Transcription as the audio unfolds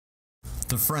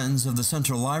The Friends of the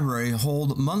Central Library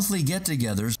hold monthly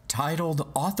get-togethers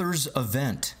titled Authors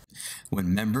Event,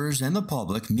 when members and the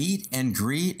public meet and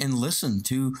greet and listen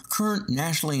to current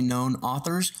nationally known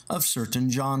authors of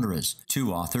certain genres.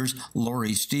 Two authors,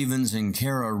 Laurie Stevens and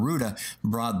Kaira Rouda,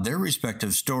 brought their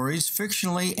respective stories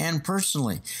fictionally and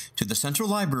personally to the Central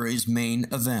Library's main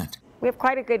event. We have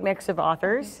quite a good mix of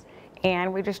authors,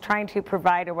 and we're just trying to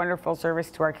provide a wonderful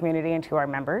service to our community and to our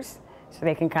members so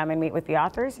they can come and meet with the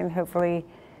authors and hopefully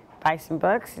buy some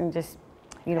books and just,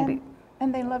 you know,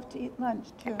 And they love to eat lunch,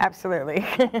 too. Absolutely.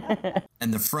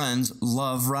 And the Friends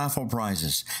love raffle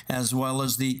prizes, as well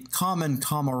as the common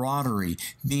camaraderie,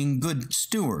 being good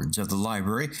stewards of the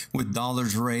library, with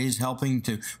dollars raised helping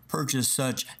to purchase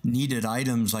such needed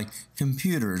items like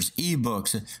computers,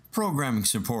 e-books, programming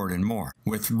support, and more.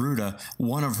 With Rouda,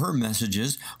 one of her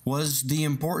messages was the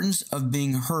importance of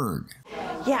being heard.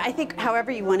 Yeah, I think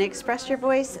however you want to express your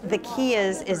voice, the key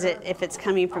is if it's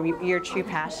coming from your true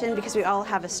passion, because we all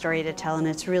have a story to tell, and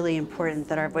it's really important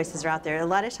that our voices are out there. A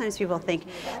lot of times people think,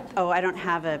 oh, I don't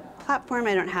have a platform,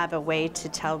 I don't have a way to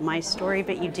tell my story,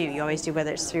 but you do. You always do,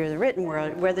 whether it's through the written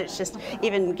world, whether it's just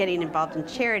even getting involved in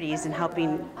charities and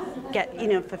helping get,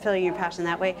 fulfilling your passion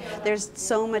that way. There's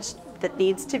so much that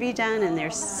needs to be done, and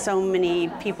there's so many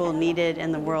people needed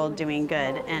in the world doing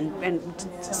good and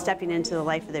stepping into the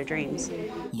life of their dreams.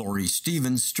 Laurie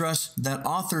Stevens stressed that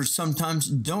authors sometimes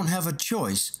don't have a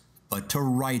choice but to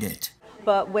write it.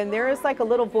 But when there is like a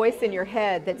little voice in your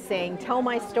head that's saying, tell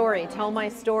my story,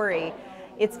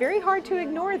 it's very hard to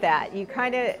ignore that. You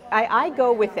I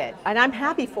go with it, and I'm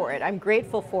happy for it. I'm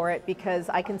grateful for it because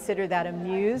I consider that a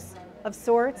muse of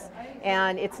sorts,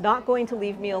 and it's not going to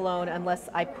leave me alone unless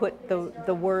I put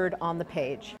the word on the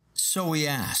page. So we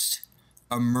asked,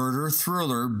 a murder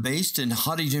thriller based in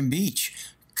Huntington Beach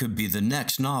could be the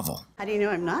next novel. How do you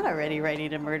know I'm not already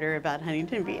writing a murder about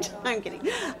Huntington Beach? I'm kidding.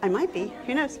 I might be.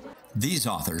 Who knows? These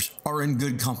authors are in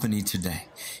good company today.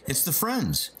 It's the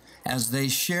Friends, as they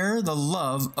share the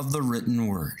love of the written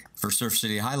word. For Surf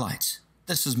City Highlights,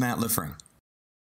 this is Matt Liffring.